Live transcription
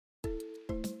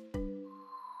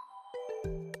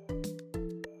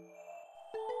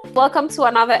Welcome to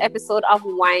another episode of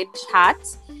Wine Chat.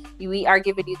 We are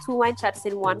giving you 2 wine chats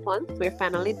in 1 month. We're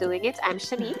finally doing it. I'm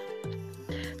Shani.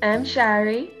 I'm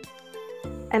Shari.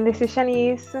 And this is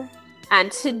Shanice.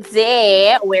 And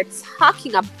today we're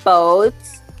talking about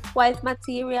wife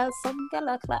material. Some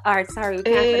gala. Sorry, we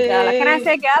can't say gala. Can I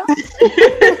say gala?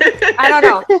 I don't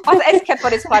know. What's escape for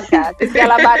this podcast? Is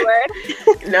gala a bad word?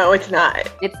 No, it's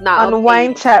not. It's not. On okay.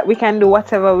 Wine Chat, we can do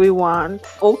whatever we want.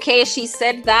 Okay, she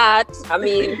said that. I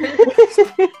mean,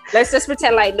 let's just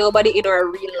pretend like nobody in our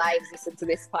real lives listen to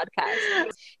this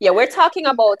podcast. Yeah, we're talking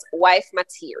about wife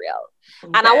material.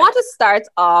 Okay. And I want to start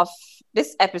off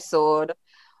this episode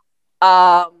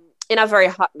in a very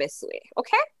hot mess way.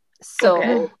 Okay?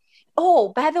 So,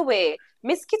 by the way,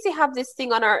 Miss Kitty have this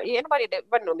thing on her. Anybody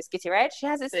know Miss Kitty, right? She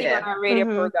has this thing on her radio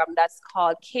program that's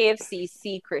called KFC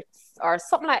Secrets or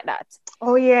something like that.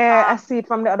 Oh yeah, I see it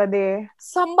from the other day.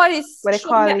 Somebody's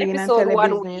showing the episode one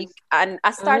business. week, and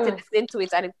I started listening to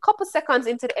it. And a couple seconds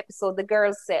into the episode, the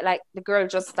girl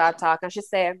just started talking. She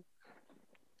said,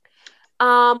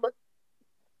 "I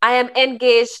am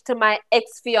engaged to my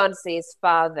ex-fiance's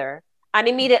father." And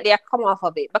immediately I come off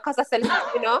of it because I said,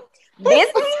 you know,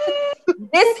 this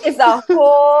is a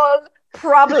whole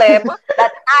problem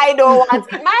that I don't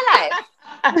want in my life.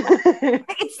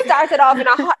 It started off in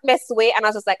a hot mess way, and I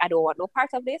was just like, I don't want no part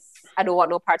of this. I don't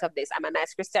want no part of this. I'm a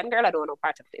nice Christian girl. I don't want no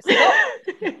part of this.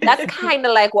 So that's kind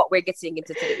of like what we're getting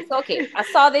into today. So, okay, I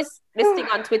saw this thing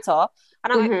on Twitter,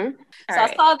 and I'm like,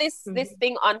 I saw this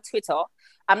thing on Twitter.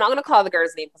 I'm not going to call the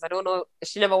girl's name because I don't know.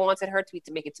 She never wanted her tweet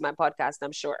to make it to my podcast,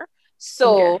 I'm sure.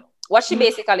 So what she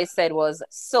basically said was,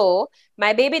 so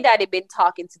my baby daddy been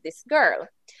talking to this girl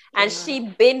and she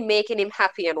been making him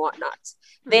happy and whatnot.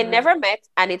 They never met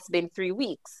and it's been 3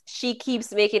 weeks. She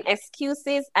keeps making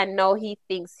excuses and now he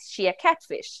thinks she a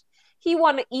catfish. He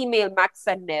want to email Max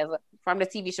and Nev from the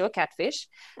TV show Catfish.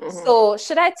 So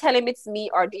should I tell him it's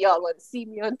me or do y'all want to see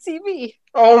me on TV?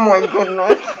 Oh my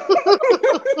goodness.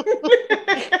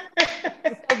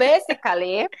 So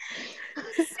basically,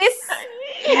 sis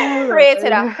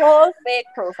created a whole fake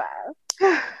profile.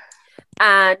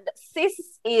 And sis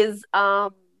is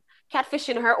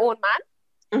catfishing her own man.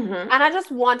 And I just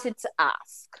wanted to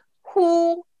ask,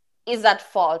 who is at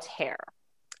fault here?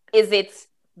 Is it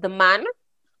the man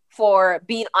for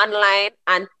being online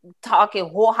and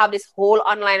have this whole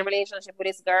online relationship with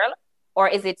this girl? Or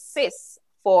is it sis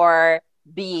for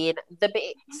being the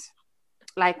bait?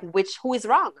 Like, who is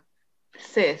wrong?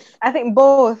 Sis. I think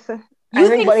both. You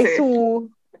think sis?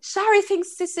 Shari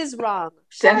thinks sis is wrong.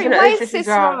 Shari, why is sis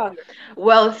wrong?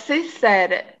 Well, sis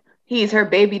said he's her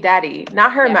baby daddy,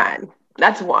 not her man.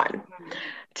 That's 1.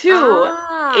 2,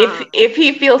 if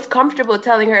he feels comfortable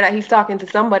telling her that he's talking to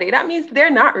somebody, that means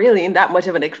they're not really in that much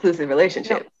of an exclusive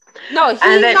relationship. No, he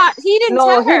didn't tell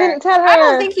her. He didn't tell her. I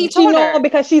don't think he told her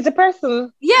because she's a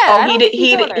person. Yeah.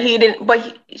 He didn't.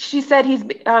 But she said he's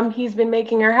been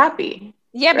making her happy.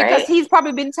 Yeah, because he's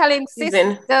probably been telling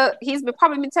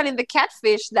probably been telling the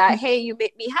catfish that, hey, you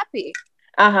make me happy.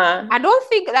 I don't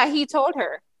think that he told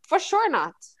her. For sure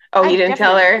not. Oh, he didn't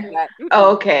tell her?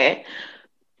 Oh, okay.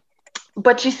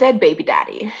 But she said baby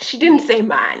daddy. She didn't say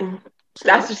man.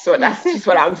 That's just what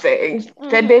I'm saying.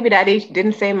 Said baby daddy. She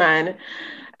didn't say man.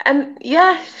 And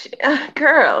yeah,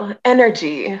 girl,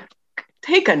 energy.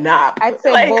 Take a nap. I'd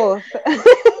say both.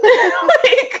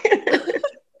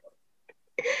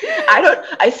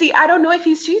 I don't know if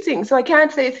he's cheating, so I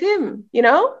can't say it's him, you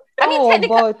know? I mean,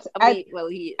 both.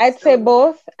 I'd say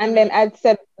both, and then I'd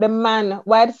say the man.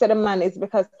 Why I'd say the man is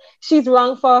because she's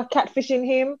wrong for catfishing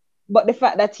him, but the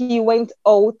fact that he went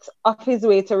out of his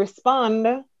way to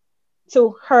respond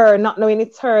to her, not knowing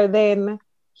it's her, then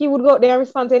he would go out there and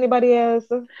respond to anybody else.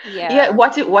 Yeah.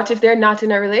 What if they're not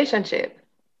in a relationship?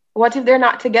 What if they're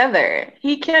not together?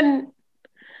 He can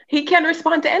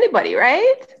respond to anybody,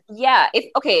 right? Yeah.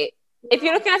 If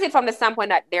you're looking at it from the standpoint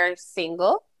that they're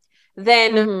single,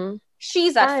 then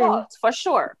she's at fault for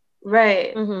sure.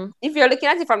 Right. If you're looking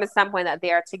at it from the standpoint that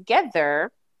they are together,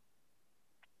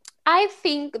 I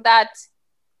think that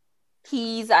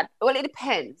it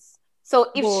depends. So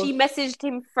if she messaged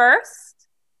him first,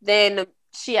 then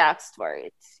she asked for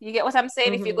it. You get what I'm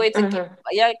saying? If you're going to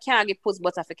you can't get puss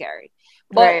butter for carry.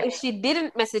 But if she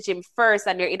didn't message him first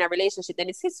and you're in a relationship, then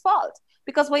it's his fault.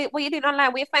 Because what you did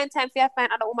online, we find time for you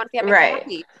find other woman for you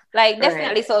happy. Like,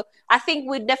 definitely. So I think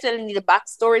we definitely need a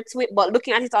backstory to it. But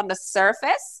looking at it on the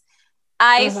surface,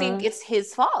 I think it's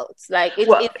his fault. Like,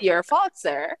 it's your fault,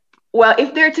 sir. Well,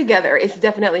 if they're together, it's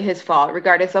definitely his fault,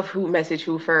 regardless of who messaged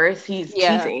who first. He's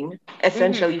cheating.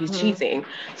 Essentially, he's cheating.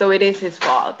 So it is his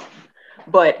fault.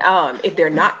 But if they're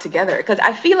not together, because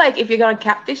I feel like if you're gonna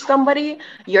catfish somebody,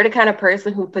 you're the kind of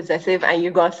person who possessive and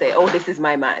you're gonna say, oh, this is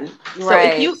my man. So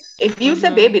if you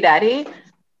say baby daddy,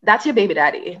 that's your baby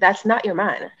daddy. That's not your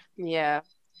man. Yeah.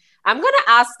 I'm gonna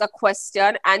ask a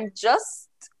question and just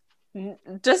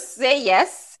say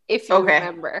yes if you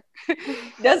remember.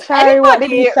 Does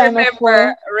anybody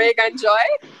remember Reagan Joy?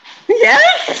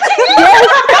 Yes.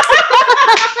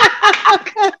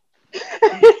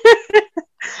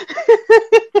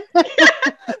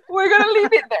 We're gonna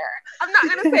leave it there. I'm not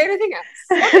gonna say anything else.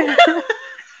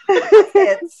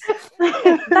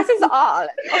 That is all.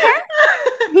 Okay.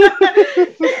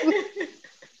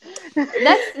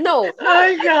 No. Oh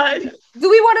my god. Do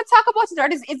we want to talk about it, or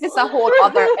is this a whole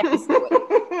other episode?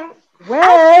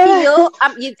 Well,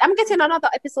 I'm getting another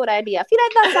episode idea. I feel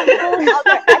like that's a whole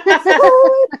other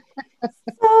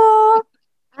episode.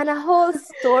 And a whole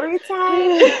story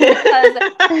time.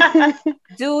 Because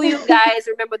do you guys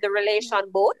remember the relation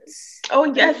boat? Oh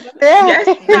yes, yes.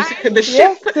 The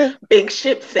ship, big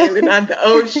ship sailing on the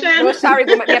ocean. No, sorry,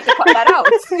 we have to cut that out.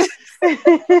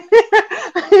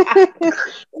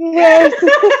 Yes.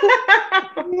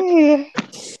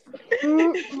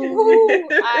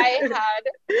 I had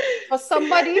for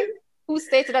somebody who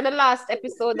stated on the last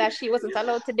episode that she wasn't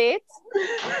allowed to date.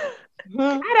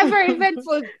 I had a very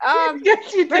eventful,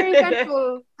 very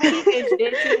eventful teenage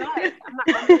dating life.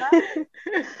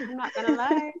 I'm not gonna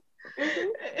lie.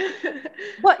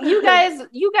 But you guys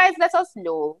let us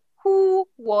know who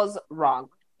was wrong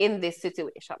in this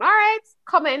situation. All right,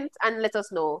 comment and let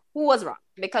us know who was wrong,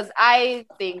 because I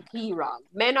think he wrong.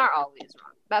 Men are always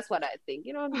wrong. That's what I think.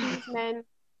 You know, these men.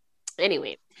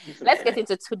 Anyway, let's get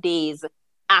into today's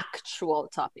actual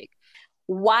topic: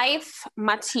 wife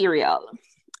material.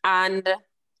 And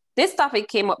this topic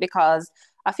came up because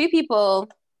a few people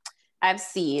I've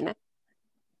seen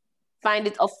find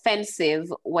it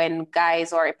offensive when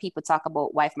guys or people talk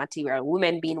about wife material,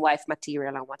 women being wife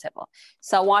material and whatever.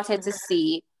 So I wanted to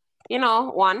see,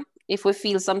 one, if we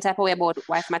feel some type of way about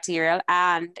wife material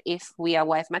and if we are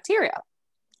wife material,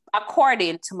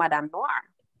 according to Madame Noir.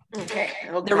 Okay.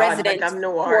 Oh, the resident Madame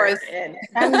Noir.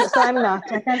 I'm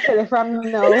not. I can't tell you from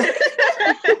now.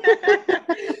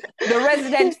 The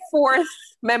resident fourth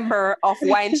member of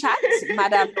Wine Chat,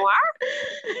 Madame Noir.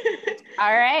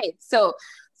 All right. So,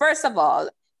 first of all,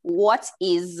 what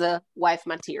is wife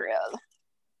material?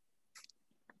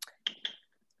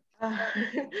 And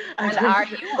are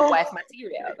you wife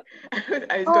material?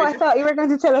 I thought you were going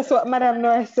to tell us what Madame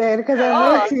Noir said, because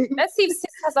let's see if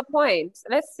sis has a point.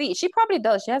 Let's see. She probably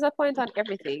does. She has a point on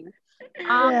everything.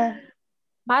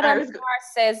 Madame Noir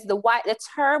says the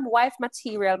term wife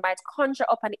material might conjure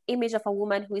up an image of a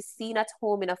woman who is seen at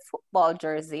home in a football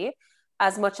jersey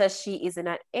as much as she is in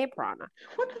an apron.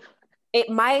 It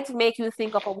might make you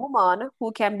think of a woman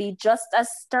who can be just as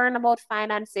stern about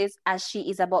finances as she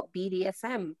is about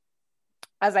BDSM.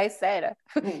 As I said,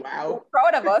 wow, we're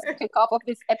proud of us to kick off of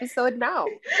this episode now.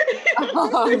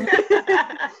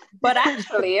 But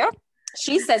actually,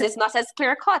 she says it's not as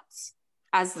clear cut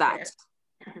as that.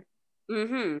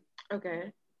 Mm-hmm.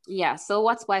 Okay. Yeah. So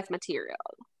what's wife material?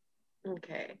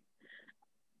 Okay.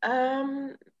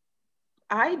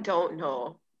 I don't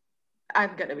know.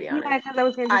 I'm gonna be honest. Yeah, because I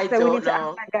was going to say we need to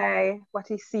ask that guy what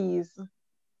he sees.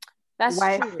 That's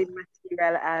wife true.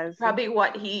 material as probably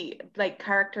what he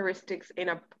characteristics in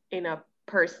a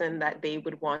person that they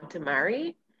would want to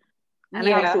marry. And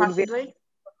possibly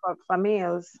for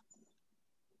males.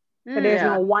 So there's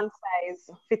no one size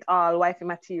fit all wifey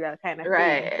material kind of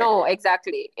thing. No,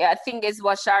 exactly. Yeah, I think is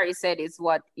what Shari said is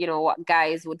what what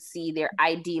guys would see their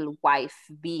ideal wife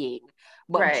being.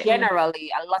 But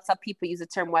generally, a lot of people use the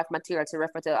term wife material to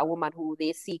refer to a woman who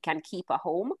they see can keep a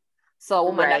home. So a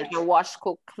woman that can wash,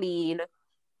 cook, clean,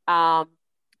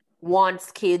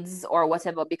 wants kids or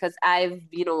whatever. Because I've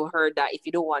heard that if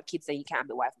you don't want kids, then you can't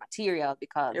be wife material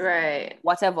because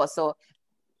whatever. So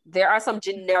there are some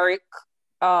generic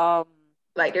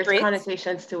there's traits.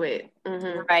 Connotations to it.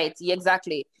 Mm-hmm. Right,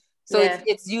 exactly. So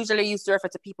it's usually used to refer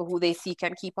to people who they see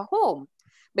can keep a home,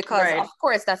 because of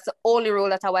course that's the only role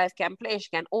that a wife can play. She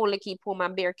can only keep home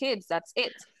and bear kids. That's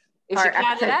it. If she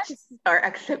can't do that, or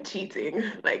accept cheating,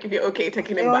 like if you're okay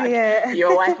taking him back,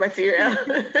 you're wife material.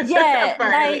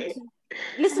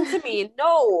 Listen to me.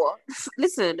 No,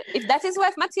 listen. If that is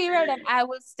wife material, then I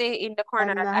will stay in the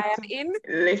corner that I am in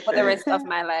for the rest of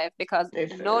my life. Because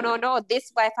no.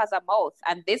 This wife has a mouth,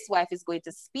 and this wife is going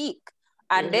to speak,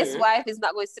 and this wife is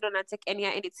not going to sit down and take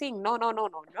anything. No.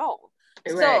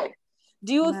 So,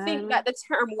 do you think that the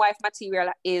term wife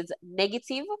material is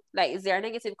negative? Like, is there a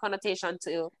negative connotation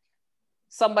to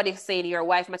somebody saying you're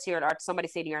wife material or somebody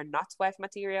saying you're not wife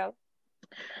material?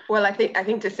 Well, I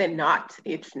think to say not,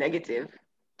 it's negative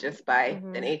just by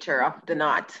the nature of the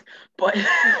not. But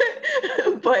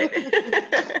but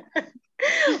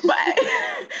but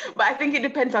but I think it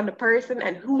depends on the person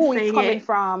and who's Who it's saying coming it,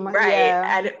 from? right?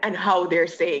 Yeah. And how they're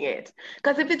saying it.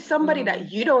 Because if it's somebody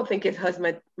that you don't think is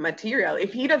husband material,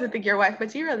 if he doesn't think you're wife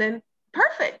material, then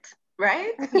perfect,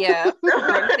 right? Yeah, we're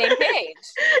on the same page.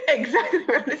 Exactly,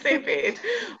 we're on the same page.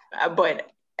 But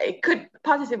it could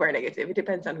positive or negative. It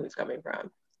depends on who it's coming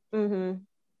from. Mm-hmm.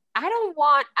 I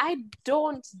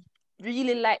don't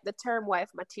really like the term wife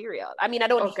material. I mean, I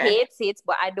don't Okay. hate it,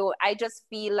 but I just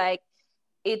feel like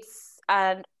it's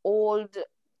an old,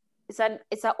 it's an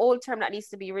old term that needs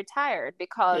to be retired,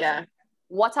 because Yeah.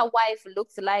 what a wife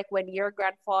looks like when your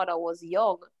grandfather was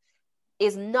young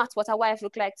is not what a wife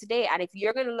look like today. And if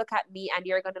you're going to look at me and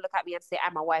you're going to look at me and say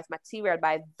I'm a wife material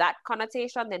by that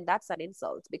connotation, then that's an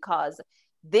insult, because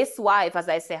this wife, as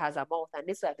I say, has a mouth, and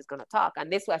this wife is going to talk,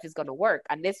 and this wife is going to work,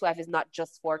 and this wife is not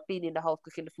just for cleaning the house,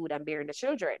 cooking the food, and bearing the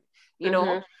children, you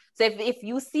know? So if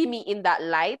you see me in that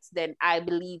light, then I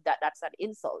believe that that's an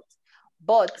insult.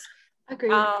 But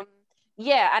Agreed.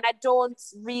 yeah, and I don't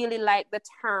really like the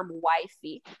term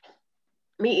wifey.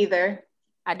 Me either.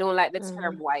 I don't like the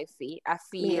term wifey. I Me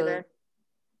feel either.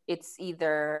 it's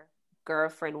either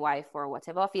girlfriend, wife, or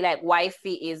whatever. I feel like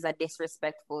wifey is a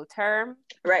disrespectful term.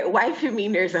 Right. Wifey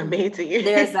mean there's a matey.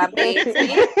 There's a matey,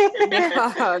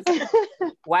 because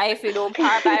wifey don't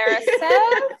par by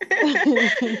herself.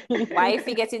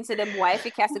 Wifey gets into the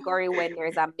wifey category when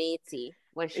there's a matey.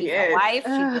 When she's a wife,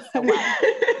 she's just a wife.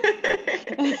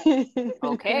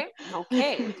 Okay.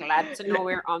 Glad to know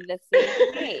we're on the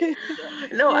same page.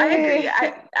 No, I agree.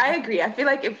 I agree. I feel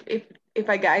like if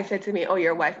a guy said to me, "Oh,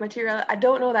 you're wife material," I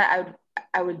don't know that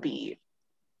I would be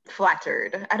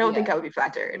flattered. I don't think I would be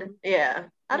flattered. Yeah.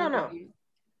 I don't know.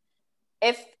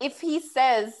 If he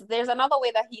says, there's another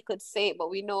way that he could say it, but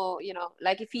we know,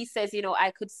 like if he says,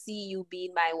 I could see you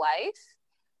being my wife,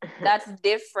 that's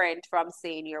different from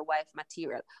saying your wife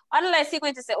material. Unless you're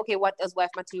going to say, okay, what does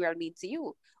wife material mean to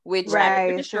you? Which I'm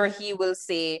pretty sure he will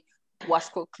say, wash,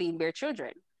 cook, clean, bear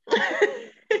children.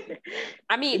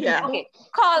 I mean, okay,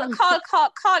 call.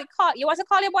 You want to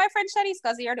call your boyfriend, Shanice?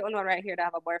 Because you're the only one right here to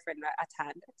have a boyfriend at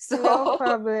hand. So no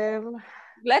problem.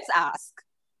 Let's ask.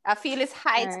 I feel it's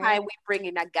high time we bring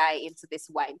in a guy into this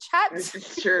wine chat. This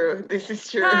is true.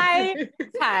 High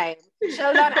time.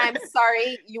 Sheldon, I'm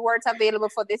sorry you weren't available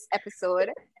for this episode.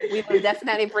 We will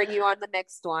definitely bring you on the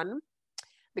next one.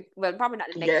 Well, probably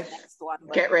not the next one.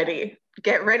 But get ready.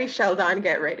 Get ready, Sheldon.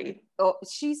 Get ready. Oh,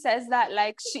 she says that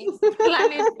like she's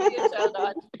planning for you,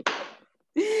 Sheldon.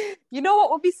 You know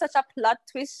what would be such a plot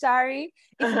twist, Shari?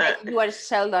 If like you and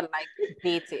Sheldon like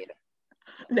dated.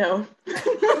 No.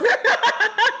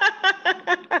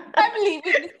 I'm leaving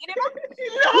this.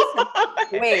 No.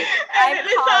 Wait,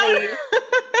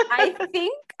 I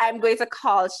think I'm going to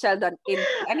call Sheldon in.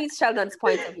 I need Sheldon's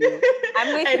point of view. I'm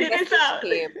going to message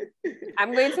him.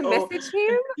 I'm going to message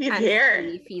him and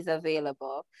see if he's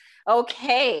available.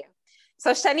 Okay.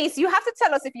 So Shanice, you have to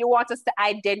tell us if you want us to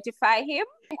identify him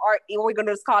or we're going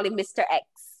to just call him Mr. X.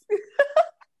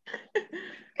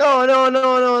 No,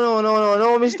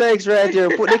 Mr. X right here.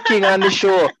 Put the king on the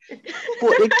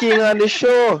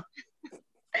show.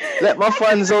 Let my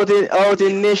fans out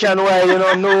in nationwide,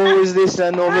 know who is this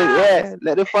and know me. Yeah,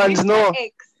 let the fans know.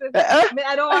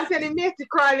 I don't want any mate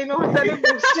crawling out of the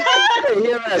bush.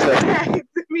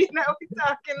 Me now we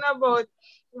talking about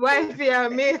wifey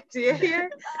and mate here.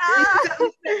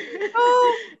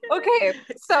 Okay,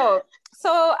 so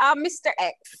Mr.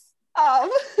 X,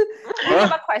 we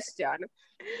have a question.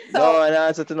 No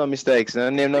answer to no mistakes. No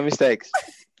name no mistakes.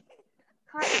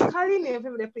 Call your name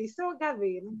for me, please. So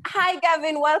Gavin. Hi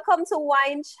Gavin, welcome to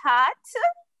Wine Chat.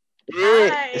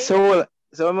 Hey, so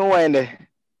I'm wine there.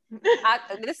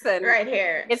 Listen, right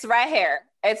here. It's right here.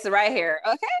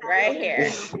 Okay, right here.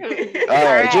 All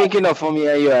right, drink enough for me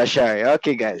and you are Shari.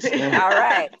 Okay, guys. All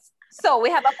right. So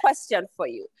we have a question for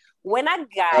you. When a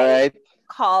guy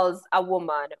calls a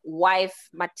woman wife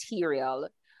material,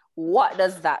 what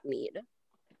does that mean?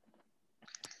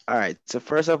 All right. So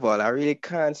first of all, I really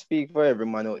can't speak for every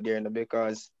man out there,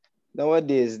 because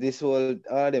nowadays this whole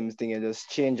all them things just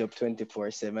change up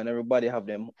 24/7. Everybody have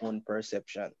their own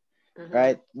perception,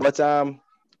 right? But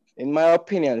in my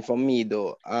opinion, for me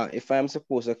though, if I'm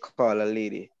supposed to call a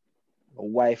lady a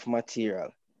wife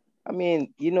material, I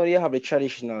mean, you have the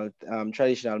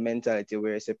traditional mentality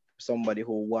where it's somebody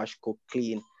who wash, cook,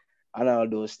 clean, and all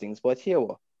those things. But here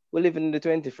we live in the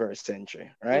 21st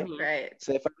century, right? Right.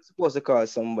 So if I'm supposed to call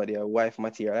somebody a wife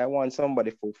material, I want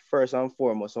somebody who, first and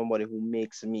foremost, somebody who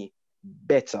makes me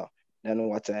better than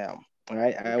what I am.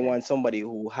 right? I want somebody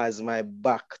who has my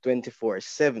back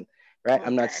 24/7, right?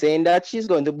 I'm not Okay. saying that she's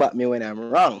going to back me when I'm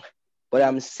wrong, but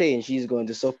I'm saying she's going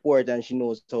to support and she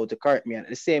knows how to correct me. And at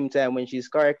the same time, when she's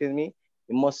correcting me,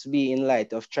 it must be in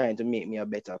light of trying to make me a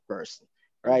better person,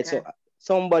 right? Okay. So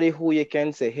somebody who you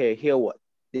can say, hey, here what?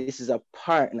 This is a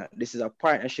partner. This is a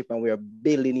partnership, and we are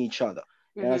building each other.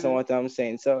 You understand what I'm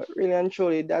saying? So really and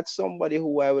truly, that's somebody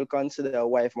who I will consider a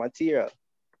wife material.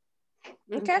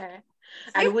 Okay.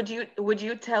 And would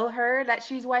you tell her that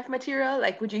she's wife material?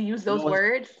 Like, would you use those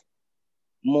words?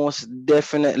 Most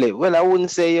definitely. Well, I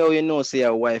wouldn't say, yo, say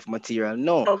a wife material.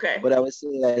 No. Okay. But I would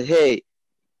say that, hey,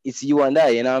 it's you and I,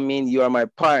 you know what I mean? You are my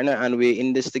partner and we're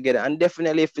in this together. And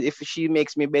definitely if she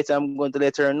makes me better, I'm going to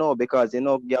let her know because,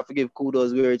 you have to give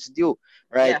kudos where it's due,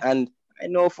 right? Yeah. And I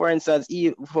know, for instance,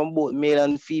 from both male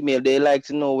and female, they like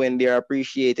to know when they're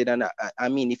appreciated. And I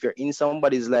mean, if you're in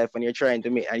somebody's life and you're trying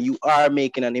to make, and you are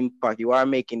making an impact, you are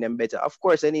making them better. Of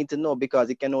course, I need to know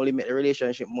because it can only make the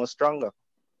relationship more stronger.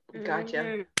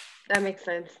 Gotcha. That makes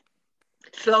sense.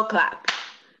 Slow clap.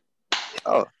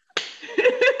 Oh.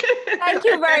 Thank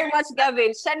you very much,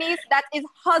 Gavin. Shanice, that is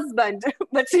husband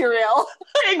material.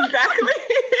 Exactly.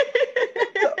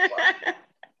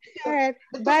 All right.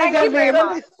 Bye,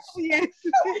 Gavin. Yes.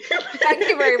 Thank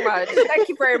you very much. Thank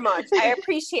you very much. I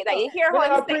appreciate that. You hear how he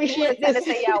was going to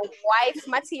say, wife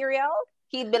material?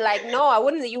 He'd be like, no, I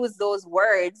wouldn't use those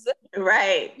words.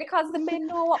 Right. Because the men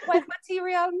know what wife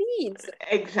material means.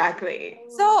 Exactly.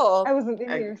 So I wasn't in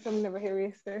here, so I'm never hear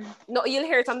it, sir. No, you'll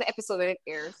hear it on the episode when it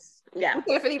airs. Yeah.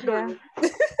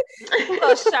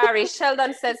 So Shari,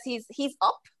 Sheldon says he's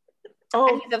up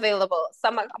and he's available. So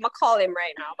I'm gonna call him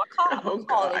right now. I'm gonna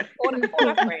call him. Phone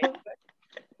a friend.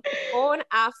 Phone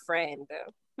a friend.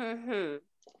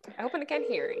 I hope I can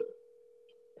hear him.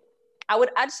 I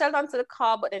would add Sheldon to the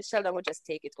call, but then Sheldon would just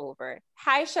take it over.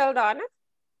 Hi, Sheldon.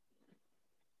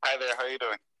 Hi there. How are you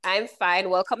doing? I'm fine.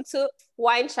 Welcome to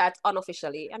Wine Chat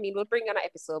unofficially. I mean, we'll bring on an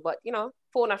episode, but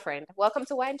phone a friend. Welcome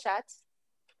to Wine Chat.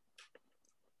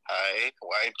 Hi,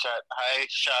 Wine Chat. Hi,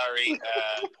 Shari.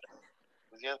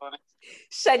 What's your name?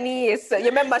 Shanice. You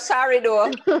remember Shari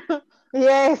though?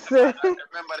 Yes. I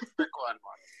remember the quick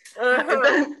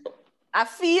one. I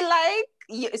feel like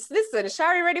listen,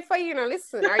 Shari ready for you?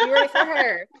 Listen, are you ready for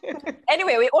her?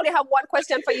 Anyway, we only have one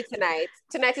question for you tonight.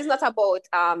 Tonight is not about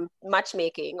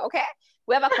matchmaking, okay?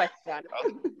 We have a question.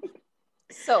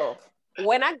 So,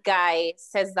 when a guy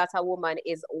says that a woman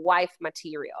is wife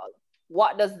material,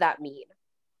 what does that mean?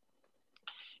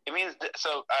 It means,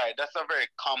 all right, that's a very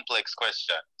complex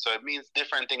question. So it means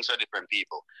different things for different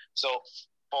people. So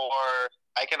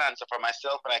I can answer for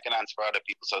myself and I can answer for other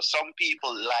people. So some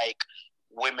people like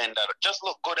women that just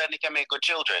look good and they can make good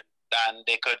children and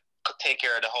they could take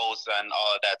care of the house and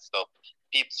all of that stuff.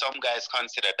 Some guys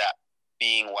consider that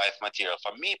being wife material.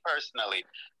 For me personally,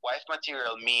 wife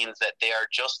material means that they are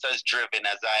just as driven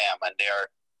as I am and they are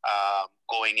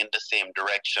going in the same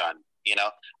direction.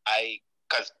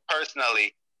 Because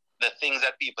personally, the things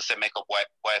that people say make up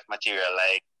wife material,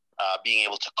 like being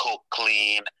able to cook,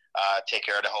 clean, take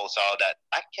care of the house, all that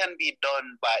can be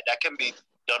done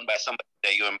by somebody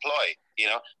that you employ,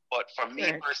 But for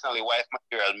me personally, wife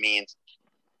material means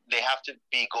they have to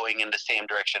be going in the same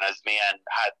direction as me and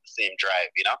have the same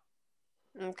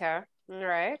drive, Okay. All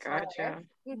right. Gotcha.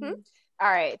 Mm-hmm.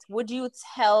 All right. Would you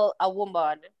tell a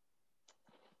woman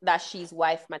that she's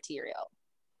wife material?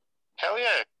 Hell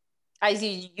yeah.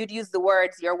 You'd use the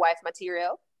words your wife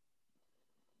material?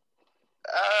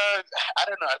 I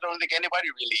don't know. I don't think anybody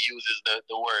really uses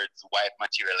the words wife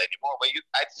material anymore. But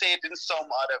I'd say it in some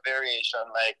other variation.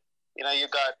 Like,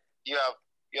 you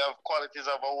have qualities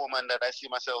of a woman that I see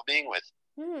myself being with.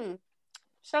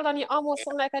 Sheldon, you almost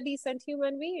sound like a decent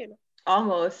human being.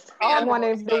 Almost. I'm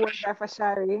wondering if the words are for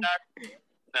Shari.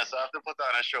 So I have to put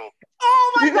on a show.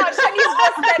 Oh my God, Shanice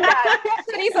just said that.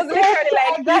 Shanice was literally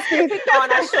like, put on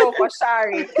a show for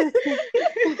Shari.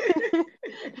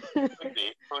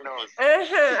 Who knows?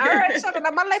 All right, Sheldon,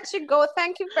 I'm gonna let you go.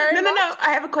 Thank you very much. No.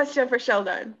 I have a question for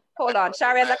Sheldon. Hold on,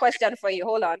 Shari has a question for you.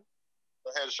 Hold on.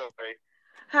 Go ahead, Shari.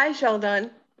 Hi,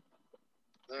 Sheldon.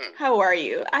 How are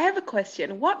you? I have a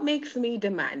question. What makes me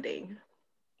demanding?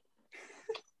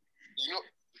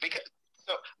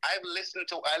 So I listen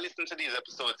to these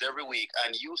episodes every week,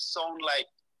 and you sound like,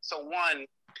 one,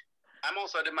 I'm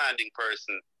also a demanding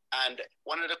person, and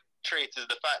one of the traits is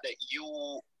the fact that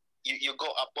you go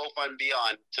above and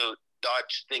beyond to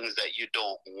dodge things that you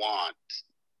don't want,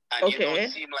 and you don't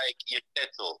seem like you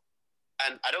settle.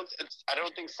 And I don't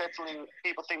think settling.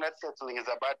 People think that settling is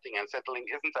a bad thing, and settling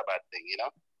isn't a bad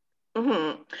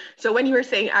thing, So when you were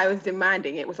saying I was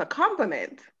demanding, it was a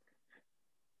compliment.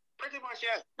 Pretty much,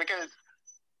 yes. Because,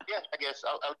 yeah, I guess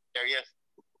I'll there, yes.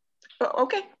 Oh,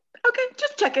 okay. Okay,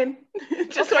 just checking.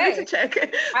 Just wanted to check.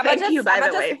 Thank you, by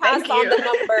the way. Pass Thank on you. the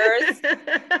numbers.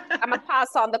 I'm gonna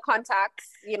pass on the contacts,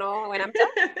 you know, when I'm done.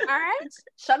 All right.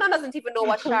 Sheldon doesn't even know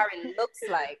what Shari looks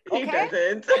like. Okay. He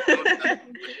doesn't. But he has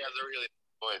a really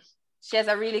good voice. She has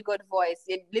a really good voice.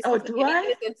 Do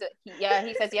I?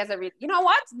 He says he has a really. You know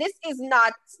what? This is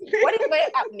not. What is my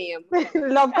app name?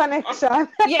 Love connection.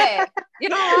 Yeah. You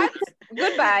know what?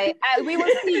 Goodbye. We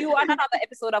will see you on another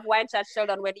episode of Wine Chat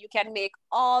Sheldon, where you can make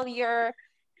all your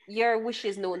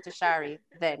wishes known to Shari.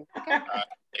 Then. Okay.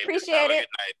 Appreciate it.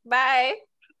 Bye.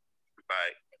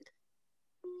 Bye.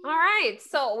 All right.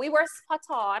 So we were spot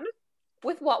on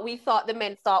with what we thought the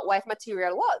men thought wife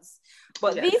material was,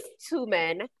 but these two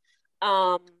men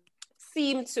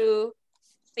seem to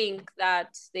think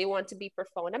that they want to be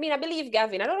profound. I mean, I believe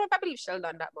Gavin. I don't know if I believe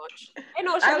Sheldon that much. I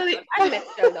know Sheldon. I met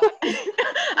Sheldon.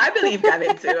 I believe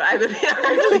Gavin too. I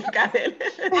believe Gavin.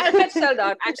 I met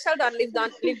Sheldon, and Sheldon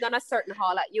lived on a certain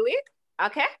hall at UWI.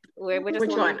 Okay, we're just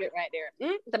going to it right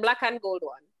there. The black and gold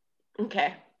one.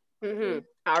 Okay. Mm-hmm.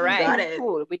 All right. Got it.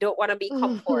 Cool. We don't want to be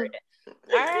comfort.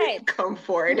 All right.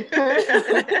 Comfort.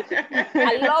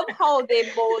 I love how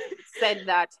they both said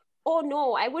that. Oh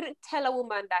no, I wouldn't tell a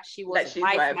woman that she was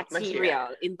wife material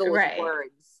in those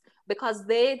words, because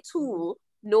they too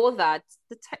know that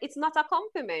it's not a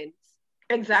compliment.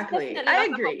 Exactly.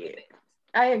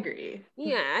 I agree.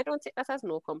 Yeah, I don't take that as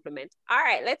no compliment. All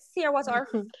right, let's hear what our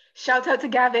shout out to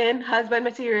Gavin, husband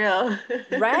material.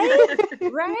 Right?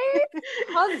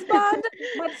 Husband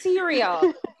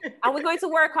material. And we're going to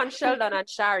work on Sheldon and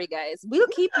Shari, guys. We'll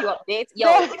keep you updated. Yo,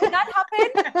 if that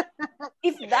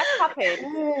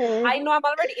happened, I know I'm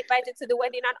already invited to the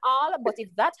wedding and all, but if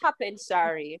that happens,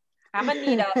 Shari, I'm gonna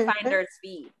need a finder's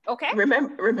fee. Okay.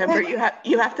 Remember, you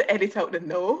have to edit out the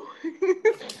no.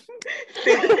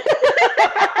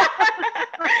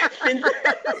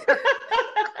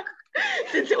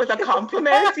 Since it was a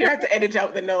compliment, you have to edit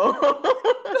out the no.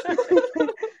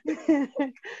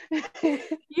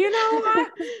 You know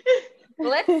what?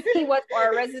 Let's see what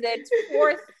our resident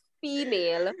fourth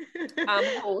female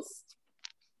host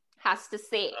has to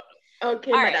say.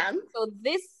 Okay, madam. Right, so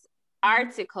this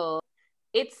article,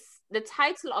 the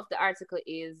title of the article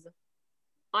is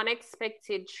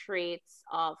Unexpected Traits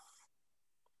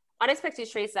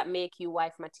that Make You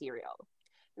Wife Material.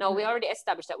 Now, we already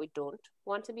established that we don't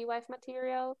want to be wife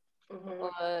material,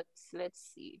 but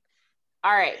let's see.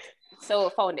 All right, so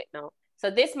found it now. So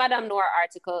this Madame Noir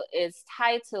article is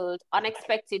titled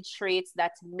Unexpected Traits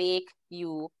That Make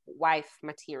You Wife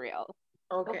Material.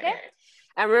 Okay?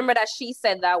 And remember that she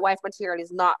said that wife material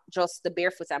is not just the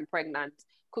barefoot and pregnant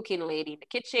cooking lady in the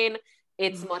kitchen.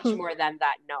 It's much more than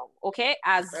that now. Okay?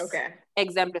 As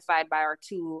exemplified by our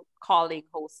two calling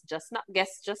hosts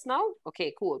guests just now.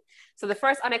 Okay, cool. So the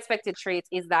first unexpected trait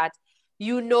is that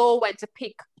you know when to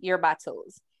pick your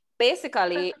battles.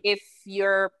 Basically, if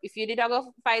you did a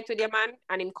go fight with your man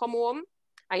and him come home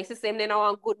and you see him then now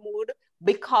in good mood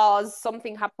because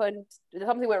something happened,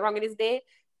 something went wrong in his day,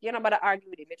 you're not about to argue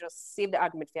with him. You just save the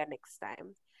argument for your next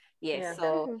time. Yeah.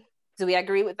 So do we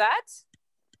agree with that?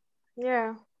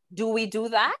 Yeah. Do we do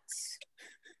that?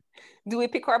 Do we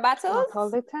pick our battles? Not all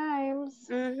the times.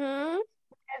 Mm-hmm.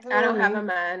 I don't have a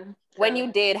man. When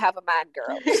you did have a man,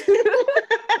 girl.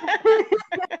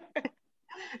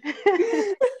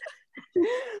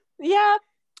 Yeah.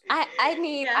 I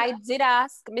mean, I did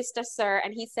ask Mr. Sir,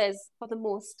 and he says, for the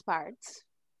most part,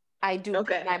 I do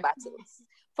pick my battles.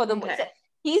 For the most,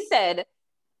 he said,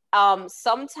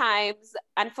 sometimes,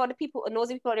 and for the people,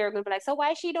 nosy people, they're going to be like, so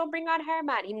why she don't bring on her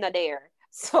man? Him not there.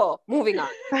 So moving on.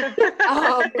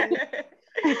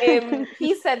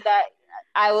 He said that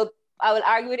I will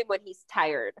argue with him when he's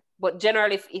tired. But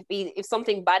generally, if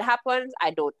something bad happens,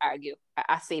 I don't argue.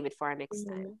 I save it for our next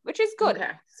time, which is good.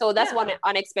 Okay. So that's one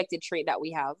unexpected trait that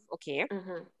we have. Okay.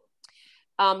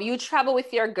 Mm-hmm. You travel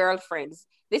with your girlfriends.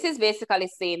 This is basically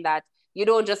saying that you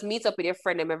don't just meet up with your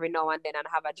friend every now and then and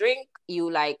have a drink.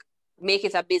 You like make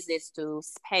it a business to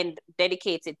spend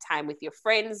dedicated time with your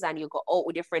friends, and you go out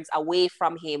with your friends away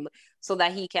from him so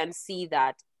that he can see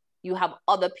that you have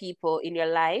other people in your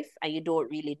life and you don't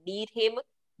really need him,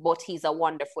 but he's a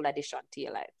wonderful addition to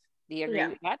your life. Do you agree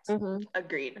with that? Mm-hmm.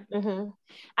 Agreed. Mm-hmm.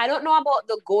 I don't know about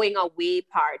the going away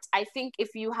part. I think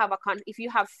if you have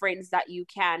friends that you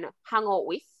can hang out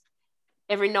with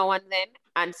every now and then,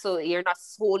 and so you're not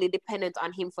solely dependent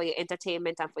on him for your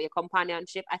entertainment and for your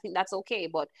companionship, I think that's okay.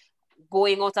 But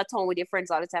going out of town with your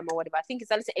friends all the time or whatever. I think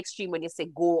it's a little extreme when you say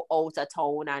go out of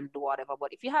town and do whatever.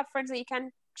 But if you have friends that you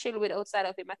can chill with outside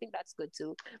of him, I think that's good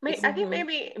too. I think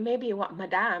maybe what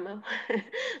Madame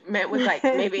meant was like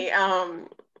maybe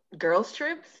girls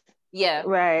trips. Yeah.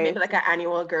 Right. Maybe like an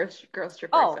annual girls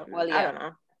trip or something. Well, yeah. I don't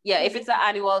know. Yeah, if it's an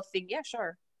annual thing, yeah,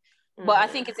 sure. But I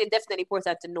think it's definitely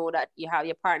important to know that you have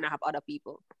your partner have other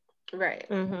people. Right.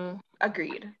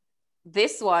 Agreed.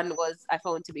 This one I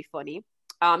found to be funny.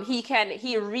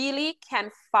 He really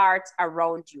can fart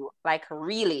around you, like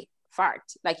really fart.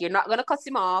 Like you're not gonna cut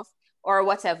him off or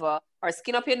whatever, or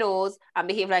skin up your nose and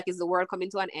behave like it's the world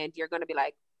coming to an end. You're gonna be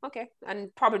like, okay,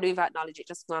 and probably don't even acknowledge it.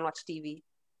 Just go and watch TV.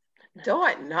 Don't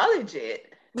acknowledge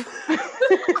it.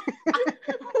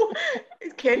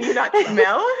 Can you not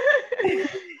smell?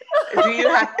 Do you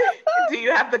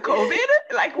have the COVID?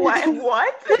 Like what?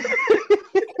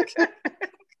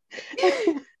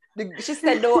 She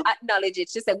said, don't acknowledge it.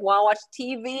 She said, go and watch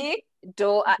TV.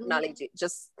 Don't acknowledge it.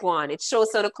 Just go on. It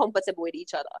shows so they're comfortable with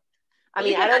each other. I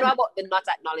mean, I don't know about the not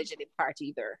acknowledging it part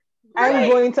either. I'm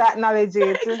going to acknowledge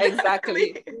it.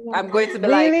 Exactly. I'm going to be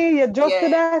really? like, You're just to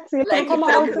that? You like, come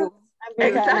out.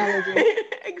 Exactly.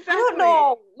 I don't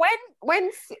know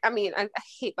when I mean I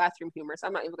hate bathroom humor, so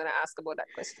I'm not even gonna ask about that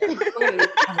question.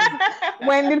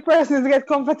 When did persons get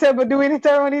comfortable doing it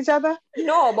around each other?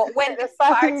 No, but when the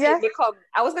farting become,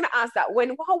 I was gonna ask that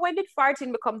when did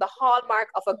farting become the hallmark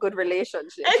of a good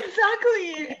relationship?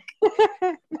 Exactly.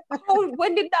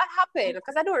 When did that happen?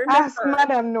 Because I don't remember. Ask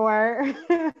Madame Noir.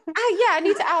 I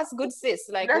need to ask good sis.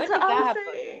 Like, that's when did that happen?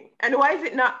 Saying. And why is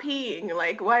it not peeing?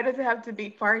 Like, why does it have to be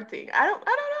farting? I don't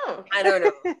know. I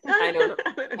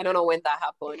don't know when that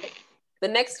happened. The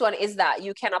next one is that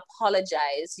you can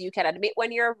apologize. You can admit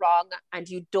when you're wrong and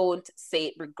you don't say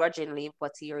it begrudgingly,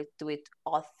 but you do it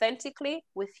authentically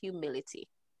with humility.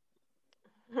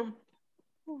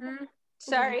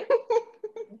 Sorry.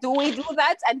 Do we do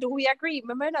that and do we agree?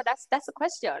 Remember, no, that's the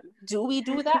question. Do we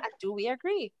do that and do we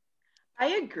agree? I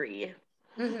agree.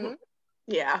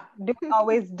 Yeah. Do we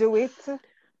always do it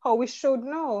how we should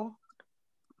know?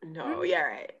 No, yeah,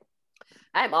 right.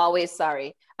 I'm always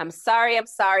sorry. I'm sorry.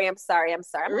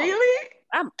 Really?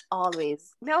 I'm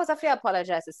always. I always have to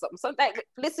apologize for something. Sometimes,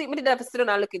 this week, I did have to sit down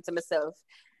and look into myself.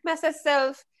 I said,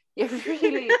 self, you're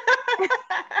really...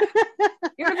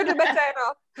 you're going to do better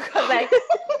now. Because, like,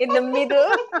 in the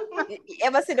middle, you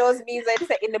ever see those memes that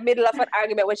say in the middle of an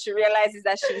argument when she realizes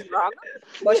that she's wrong,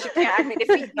 but she can't admit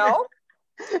defeat now?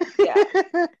 Yeah.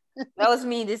 That was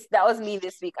me this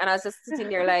week. And I was just sitting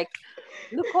there like,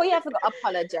 look how you have to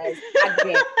apologize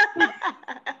again.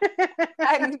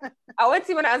 And I went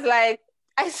to him and I was like,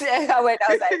 I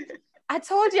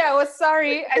told you I was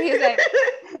sorry. And he was like,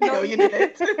 no, you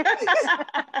didn't.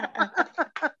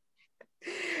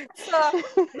 So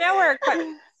now we're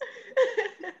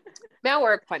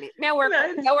funny.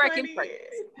 It's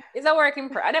a work in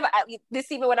progress.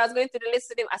 This evening when I was going through the list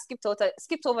of them, I skipped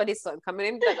over this one.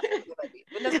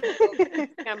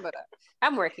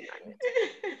 I'm working on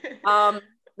it.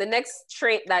 The next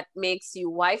trait that makes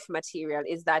you wife material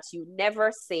is that you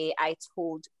never say I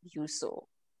told you so.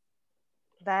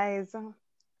 That is.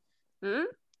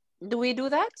 Do we do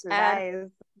that?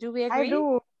 Do we agree?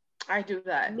 I do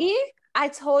that. Me? I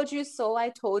told you so.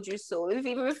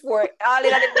 Even before all in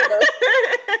the middle.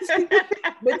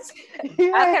 But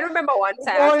I can remember one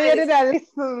time. Oh, you did I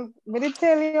listen? I did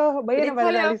tell you, but you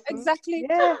never listen. Exactly.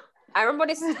 Yeah. I remember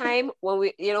this time when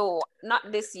we, not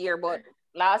this year, but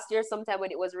last year sometime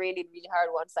when it was raining really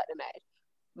hard one Saturday night,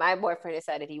 my boyfriend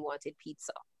decided he wanted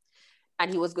pizza.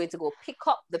 And he was going to go pick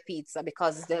up the pizza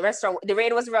because the restaurant,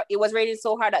 it was raining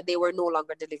so hard that they were no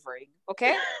longer delivering.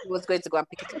 Okay? He was going to go and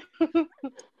pick it up.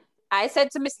 I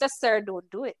said to Mr. Sir, don't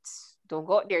do it. Don't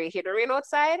go out there. You hear the rain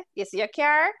outside? You see your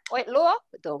car? Wait, low?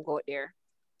 But don't go out there.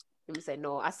 He said,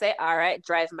 no. I said, all right,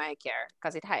 drive my car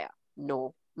because it's higher.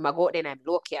 No. I'm going to go out there and I'm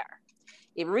low car.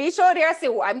 He reached out there, I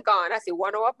said, I'm gone. I said,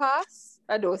 1 hour pass.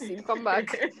 I don't see him come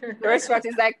back. The restaurant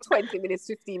is like 20 minutes,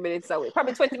 15 minutes away.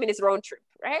 Probably 20 minutes round trip,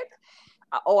 right?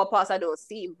 An hour pass, I don't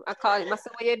see him. I call him. I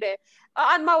said, where you there?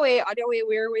 On my way. On your way,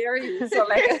 where are you? So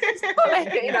like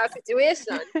in our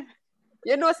situation.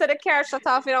 So the car shut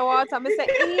off in the water. I say,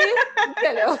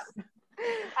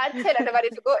 I tell everybody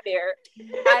to go there.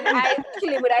 And I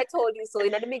kill him when I told you so.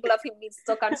 In the middle of him being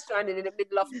stuck and stranded in the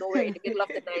middle of nowhere, in the middle of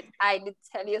the night, I did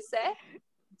tell you, sir.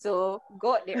 So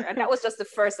go there. And that was just the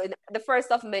first of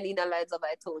many in the lines of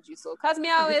I told you so. Because me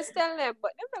always tell them,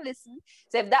 but never listen.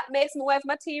 So if that makes me wife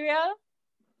material,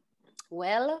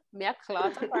 well, me a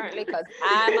clot apparently, because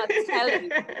I'm not telling you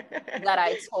that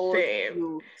I told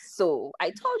you so.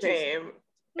 I told you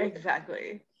so.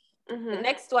 Exactly. The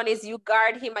next one is you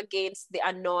guard him against the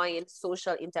annoying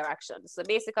social interaction. So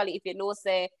basically, if you know,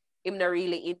 say, him not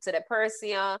really into the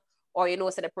person, or you know,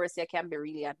 say the person can be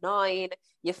really annoying,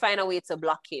 you find a way to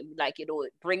block him. Like, you know,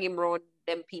 bring him around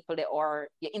them people there, or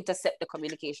you intercept the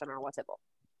communication or whatever.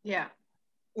 Yeah.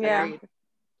 Yeah.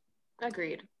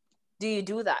 Agreed. Do you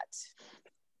do that?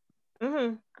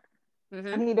 And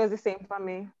he does the same for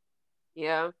me.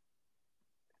 Yeah.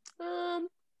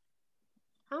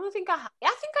 I don't think I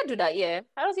think I do that, yeah.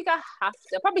 I don't think I have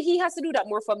to. Probably he has to do that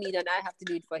more for me than I have to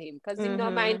do it for him. Because he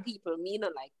don't mind people, me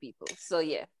not like people. So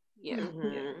yeah.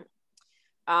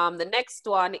 The next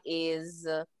one is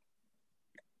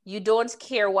you don't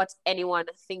care what anyone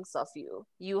thinks of you.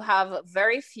 You have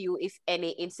very few, if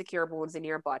any, insecure bones in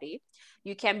your body.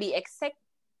 You can be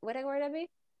what word that be?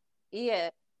 Yeah.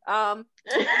 How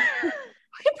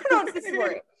do you pronounce this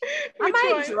word? Am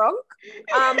I drunk?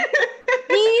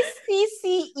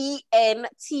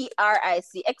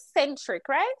 ECCENTRIC. Eccentric,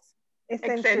 right?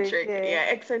 Eccentric. Yeah,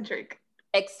 eccentric.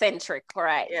 Eccentric,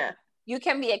 right. Yeah. You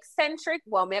can be eccentric.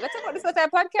 Well, maybe I talk about this with our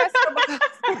podcast.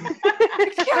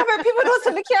 People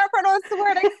don't can't pronounce the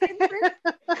word eccentric.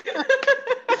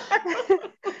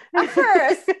 At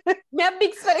first, me a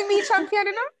big spelling bee champion,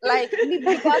 you know? Like, me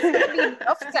because spelling bee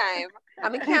enough time. I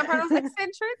mean, can't pronounce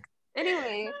eccentric.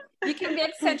 Anyway, you can be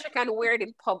eccentric and weird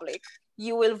in public.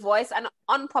 You will voice an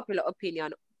unpopular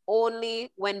opinion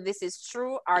only when this is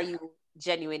true. Are you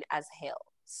genuine as hell?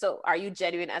 So, are you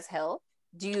genuine as hell?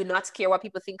 Do you not care what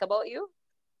people think about you?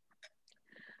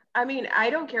 I mean, I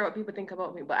don't care what people think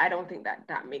about me, but I don't think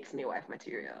that makes me wife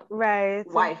material. Right.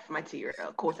 Wife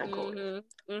material, quote unquote.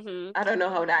 I don't know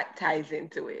how that ties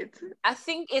into it. I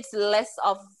think it's less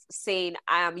of saying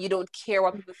you don't care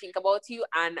what people think about you,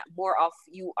 and more of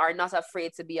you are not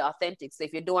afraid to be authentic. So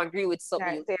if you don't agree with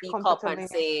something, you speak up and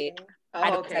say, I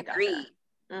don't agree.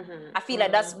 Gotcha. I feel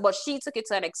like that's, but she took it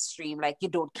to an extreme. Like, you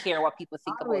don't care what people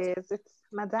think about you. It's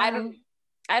madam.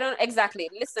 I don't exactly.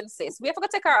 Listen, sis, we have to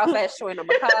take her off our show,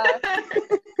 because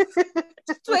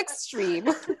too extreme.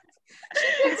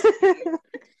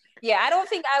 Yeah, I don't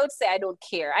think I would say I don't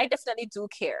care. I definitely do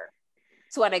care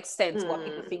to an extent what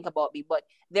people think about me. But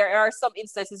there are some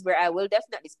instances where I will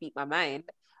definitely speak my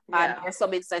mind. Yeah. And there are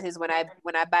some instances when I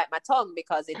bite my tongue,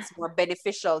 because it's more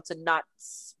beneficial to not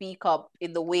speak up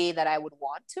in the way that I would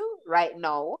want to right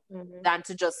now than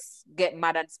to just get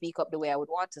mad and speak up the way I would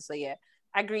want to. So yeah,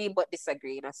 agree but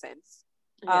disagree in a sense.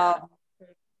 Yeah.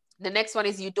 The next one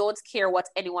is you don't care what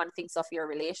anyone thinks of your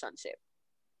relationship.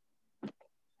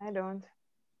 I don't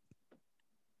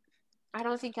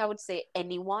think I would say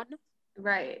anyone.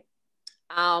 Right.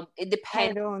 It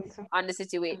depends on the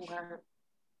situation.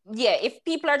 Yeah, if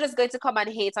people are just going to come and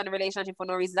hate on the relationship for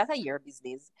no reason, that's your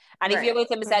business. And if you're going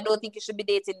to me say, I don't think you should be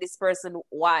dating this person,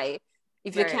 why?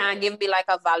 If you can't give me like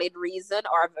a valid reason,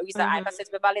 or a reason I can say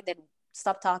to be valid, then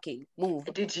stop talking. Move.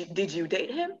 Did you date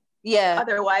him? Yeah.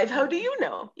 Otherwise, how do you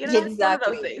know?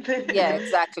 Exactly. Yeah,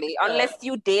 exactly. Unless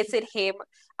you dated him,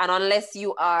 and unless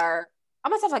you are,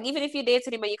 I'm myself, like, even if you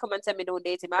dated him and you come and tell me don't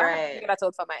date him, I have to figure that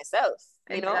out for myself.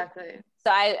 You know?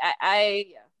 So I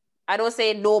don't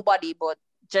say nobody, but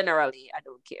generally I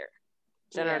don't care.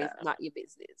 Generally, it's not your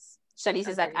business. Shanice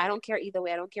is like, I don't care either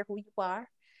way. I don't care who you are.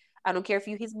 I don't care if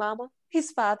you his mama,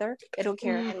 his father. I don't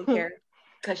care. I don't care.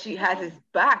 Because she has his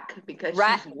back, because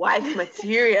she's wife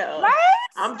material. Right?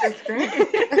 I'm just saying.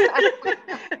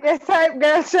 Yes, type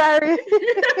girl, Shari.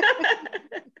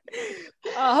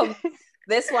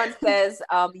 This one says,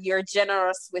 you're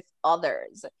generous with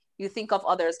others. You think of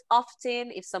others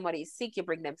often. If somebody is sick, you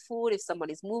bring them food. If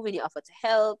someone is moving, you offer to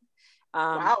help.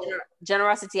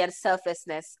 Generosity and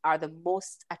selflessness are the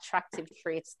most attractive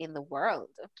traits in the world.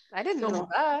 I didn't know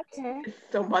that.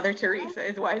 So Mother Teresa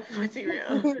is wife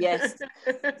material. Yes,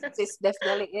 this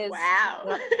definitely is.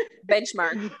 Wow.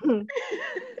 Benchmark.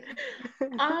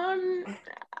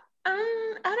 I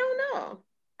don't know.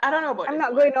 I don't know about I'm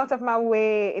not going out of my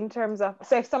way in terms of,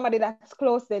 so if somebody that's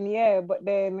close, then yeah, but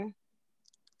then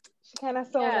she kind of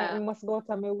sounds like we must go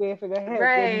to my way for the help.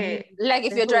 Right. Like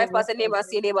if you drive past a neighbor and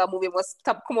see a neighbor moving, must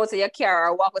stop, come out to your car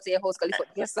or walk out to your house, because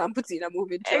you some put in a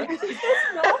moving truck.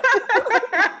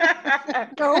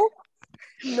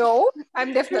 No,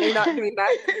 I'm definitely not doing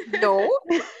that. No.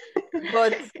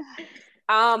 But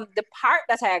the part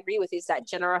that I agree with is that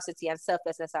generosity and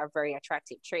selflessness are very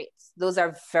attractive traits. Those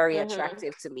are very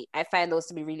attractive to me. I find those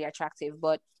to be really attractive,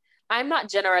 but I'm not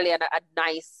generally a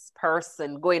nice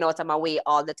person going out of my way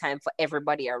all the time for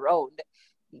everybody around.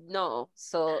 No.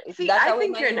 So I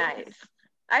think you're nice.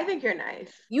 I think you're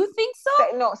nice. You think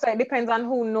so? So it depends on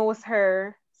who knows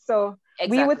her. So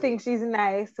we would think she's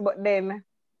nice, but then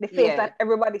the face that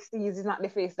everybody sees is not the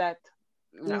face that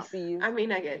No. I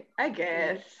mean, I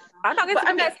guess. I'm not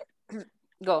going to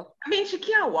Go. I mean, she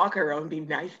can't walk around and be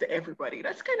nice to everybody.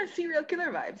 That's kind of serial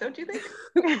killer vibes, don't you think?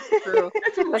 True.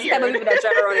 That's the type of people that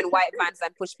drive around in white vans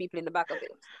and push people in the back of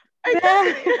it.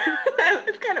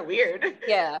 It's kind of weird.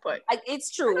 Yeah, but it's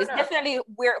true. It's definitely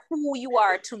who you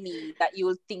are to me that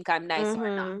you'll think I'm nice or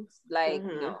not. Like,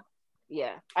 no.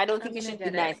 Yeah. I don't think you should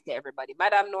be nice to everybody.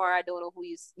 Madame Nora, I don't know who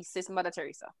is Sis Mother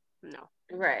Teresa. No.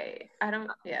 Right. I don't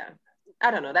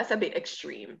know. That's a bit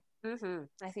extreme.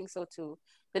 I think so too.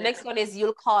 The next one is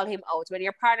you'll call him out. When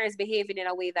your partner is behaving in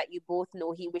a way that you both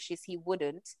know he wishes he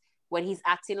wouldn't, when he's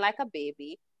acting like a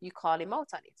baby, you call him out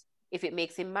on it. If it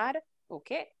makes him mad,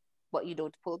 okay. But you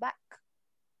don't pull back.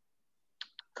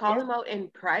 Call him out in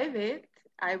private.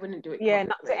 I wouldn't do it. Yeah,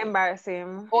 not to embarrass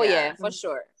him. Oh yeah, for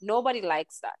sure. Nobody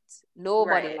likes that.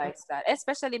 Nobody likes that.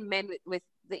 Especially men with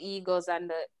the egos and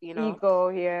the, ego,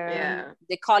 yeah.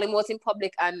 They call him out in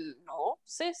public and no,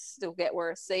 sis, they'll get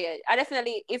worse. Say it. I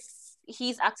definitely, if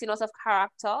he's acting out of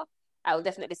character, I will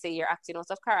definitely say you're acting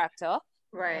out of character.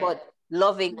 Right. But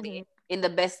lovingly, in the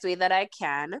best way that I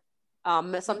can.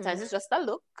 Sometimes it's just a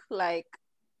look, like,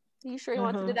 are you sure you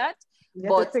want to do that?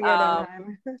 But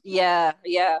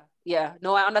yeah.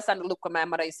 No, I understand the look when my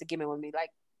mother used to give me when like,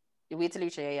 you wait till you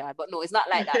reach your yard. But no, it's not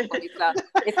like that. But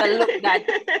it's a look that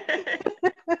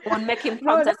won't make him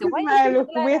prompt and say, why you look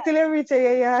like wait till you reach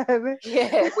your yard.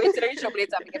 Yeah, wait till you reach your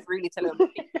later and get really tell him.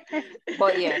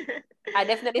 But yeah, I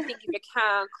definitely think if you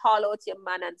can call out your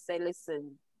man and say,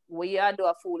 listen, we are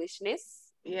doing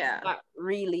foolishness. Yeah. Not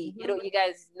really. You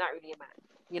guys not really a man.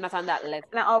 You're not on that level.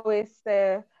 And I always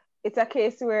say, it's a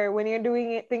case where when you're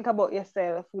doing it, think about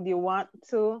yourself. Would you want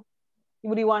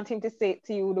him to say it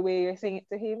to you the way you're saying it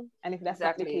to him? And if that's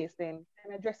not the case, then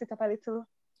address it up a little.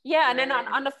 Yeah, and then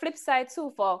on the flip side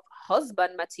too, for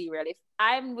husband material, if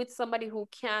I'm with somebody who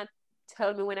can't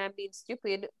tell me when I'm being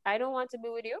stupid, I don't want to be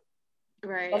with you.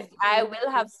 Right. I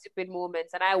will have stupid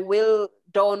moments and I will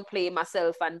downplay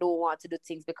myself and don't want to do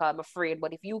things because I'm afraid.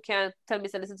 But if you can't tell me,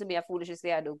 listen to me, I foolishly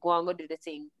say I do, go and go do the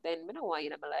thing, then I don't want you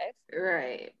in my life.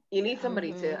 Right. You need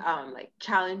somebody to like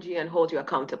challenge you and hold you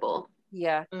accountable.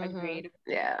 Yeah, agreed.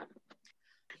 Yeah.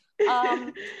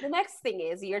 The next thing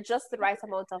is you're just the right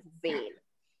amount of vain.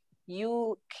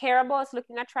 You care about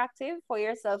looking attractive for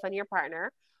yourself and your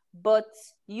partner, but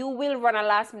you will run a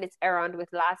last minute errand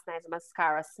with last night's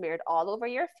mascara smeared all over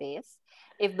your face.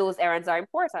 If those errands are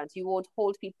important, you won't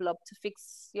hold people up to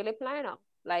fix your lip liner.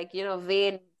 Like,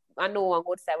 vain, I know one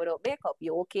go outside without makeup.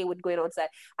 You're okay with going outside.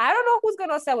 I don't know who's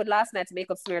going outside with last night's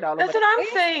makeup smeared all over. That's what I'm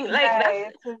saying.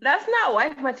 Like, that's not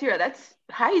wife material. That's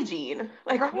hygiene.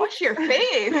 Like, wash your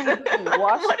face.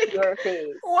 Wash your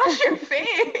face. Wash your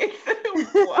face.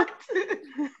 What?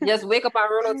 Just wake up and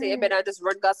roll out to your bed and just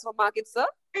run gas supermarket, sir.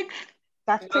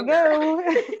 Got to go.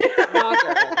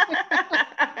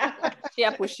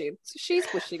 She's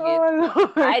pushing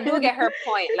it. I do get her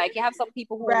point. Like, you have some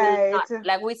people who will not,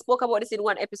 like we spoke about this in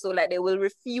one episode, like they will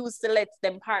refuse to let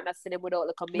them partners see them without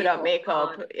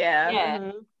makeup.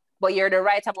 Yeah. But you're the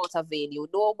right amount of vain. You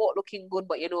know about looking good,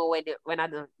 but you know when I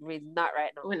don't, really not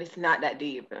right now. When it's not that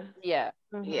deep. Yeah.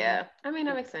 Yeah. I mean,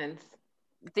 that makes sense.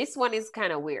 This one is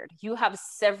kind of weird. You have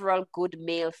several good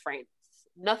male friends.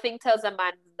 Nothing tells a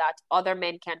man that other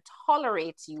men can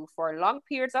tolerate you for long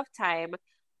periods of time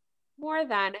more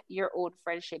than your own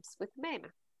friendships with men.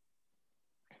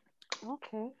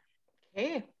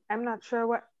 Okay. I'm not sure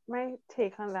what my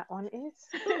take on that one is.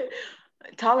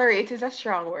 Tolerate is a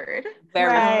strong word. Very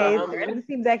strong word. It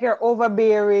seems like you're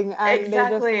overbearing. And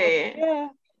exactly.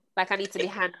 Like I need to be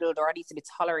handled or I need to be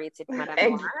tolerated, Madam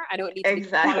Noir. I don't need to be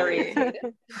tolerated.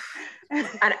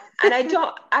 and I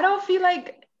don't feel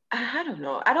like, I don't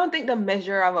know. I don't think the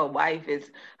measure of a wife is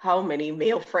how many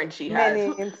male friends she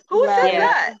has. Who said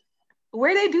that?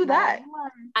 Where they do that?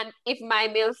 And if my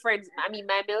male friends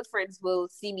will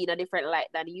see me in a different light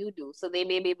than you do. So they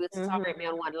may be able to tolerate me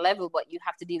on one level, but you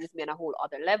have to deal with me on a whole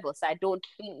other level. So I don't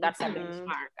think that's a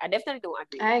benchmark. I definitely don't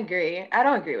agree. I agree. I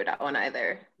don't agree with that one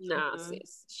either. Nah,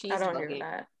 sis. I don't agree with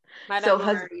that. So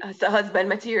husband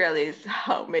material is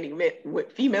how many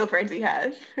female friends he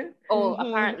has. Oh,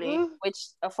 apparently. Which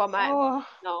for my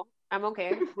no, I'm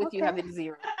okay with you having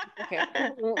zero. Okay.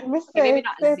 Maybe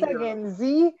not zero. Again,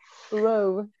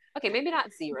 zero. Okay, maybe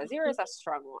not zero. Zero is a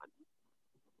strong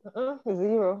one.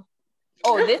 Zero.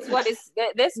 Oh, this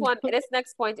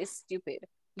next point is stupid.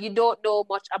 You don't know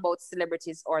much about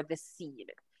celebrities or the scene.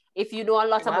 If you know a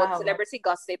lot about celebrity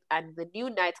gossip and the new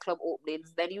nightclub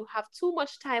openings, then you have too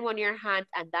much time on your hands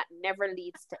and that never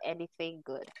leads to anything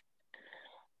good.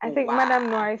 I think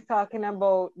Madame Noir is talking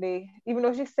about even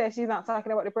though she says she's not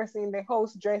talking about the person in the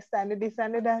house dressed and the this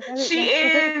and the that. She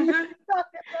is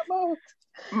talking about.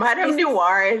 Madame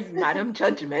Noir is Madame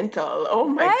Judgmental. Oh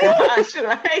my gosh,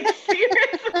 like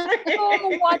seriously.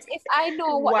 So what if I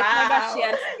know what the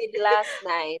Kardashians did last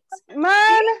night?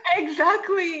 Man,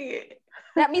 exactly.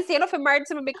 That means you're not married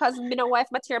to me because I'm a wife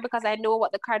material because I know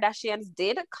what the Kardashians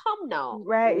did. Come now.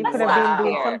 Right, you could have been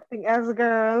doing something else,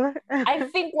 girl. I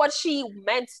think what she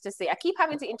meant to say, I keep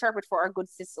having to interpret for our good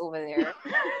sis over there.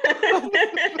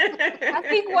 I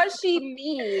think what she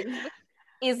means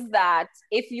is that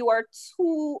if you are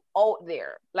too out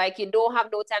there, like you don't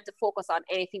have no time to focus on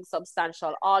anything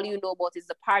substantial, all you know about is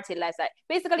the party lifestyle.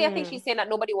 Basically, I think she's saying that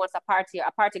nobody wants a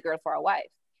party girl for a wife.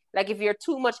 Like if you're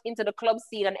too much into the club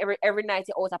scene and every night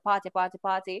you're out a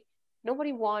party,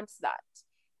 nobody wants that.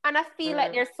 And I feel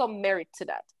like there's some merit to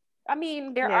that. I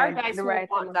mean, there are guys who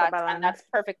want that, and that's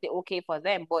perfectly okay for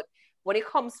them. But when it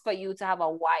comes for you to have a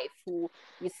wife who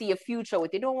you see a future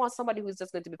with, you don't want somebody who's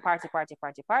just going to be party.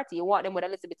 You want them with a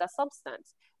little bit of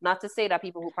substance. Not to say that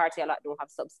people who party a lot don't have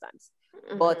substance,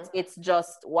 but it's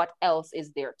just what else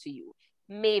is there to you.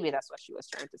 Maybe that's what she was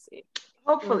trying to say.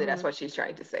 Hopefully that's what she's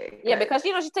trying to say. Yeah, because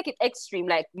she take it extreme,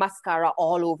 like mascara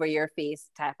all over your face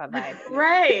type of vibe.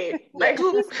 Right. Like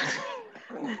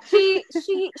she's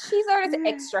our little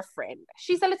extra friend.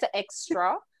 She's a little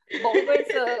extra, but we're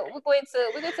going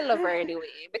to love her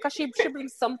anyway because she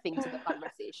brings something to the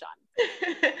conversation.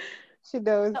 She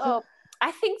does. So,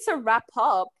 I think to wrap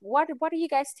up, what are you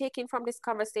guys taking from this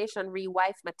conversation re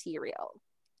wife material?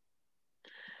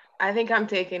 I think I'm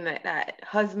taking that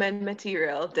husband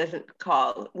material doesn't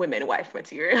call women wife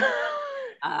material.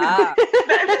 Ah.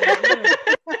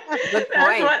 Good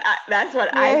point. That's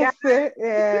what I got.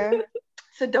 Yeah.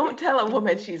 So don't tell a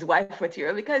woman she's wife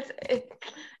material because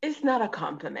it's not a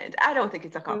compliment. I don't think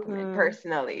it's a compliment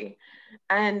personally.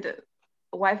 And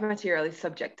wife material is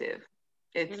subjective.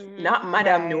 It's not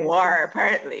Madame Noir,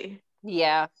 apparently.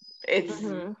 Yeah.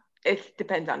 It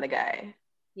depends on the guy.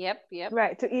 Yep.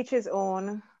 Right, to each his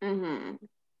own.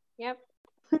 Yep.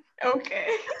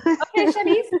 Okay. Okay,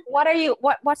 Shanice,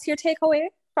 what's your takeaway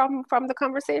from the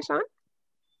conversation?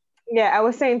 Yeah, I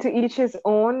was saying to each his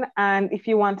own, and if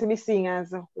you want to be seen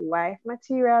as a wife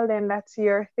material, then that's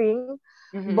your thing.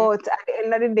 But at the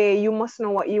end of the day, you must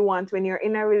know what you want when you're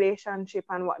in a relationship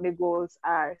and what the goals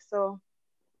are. So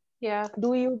yeah.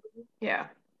 Do you? Yeah.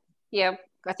 Yeah.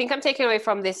 I think I'm taking away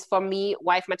from this, for me,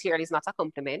 wife material is not a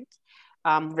compliment.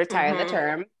 Retire the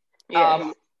term.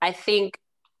 Yes. I think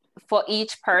for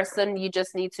each person, you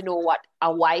just need to know what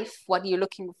you're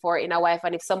looking for in a wife.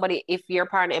 And if your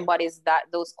partner embodies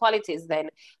those qualities, then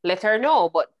let her know,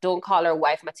 but don't call her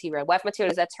wife material. Wife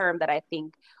material is a term that I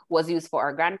think was used for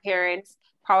our grandparents,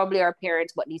 probably our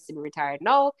parents, but needs to be retired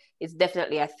now. It's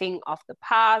definitely a thing of the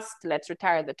past. Let's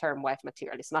retire the term wife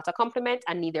material. It's not a compliment,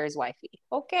 and neither is wifey.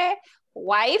 Okay?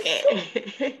 Wife,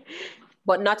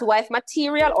 but not wife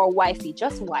material or wifey,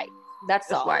 just wife. That's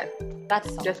just all. Wife.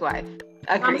 That's all. Just wife.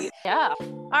 Agreed. Yeah.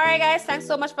 All right, guys. Thanks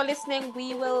so much for listening.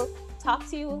 We will talk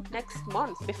to you next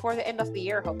month before the end of the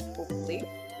year, hopefully.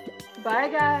 Bye,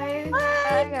 guys.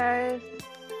 Bye, guys.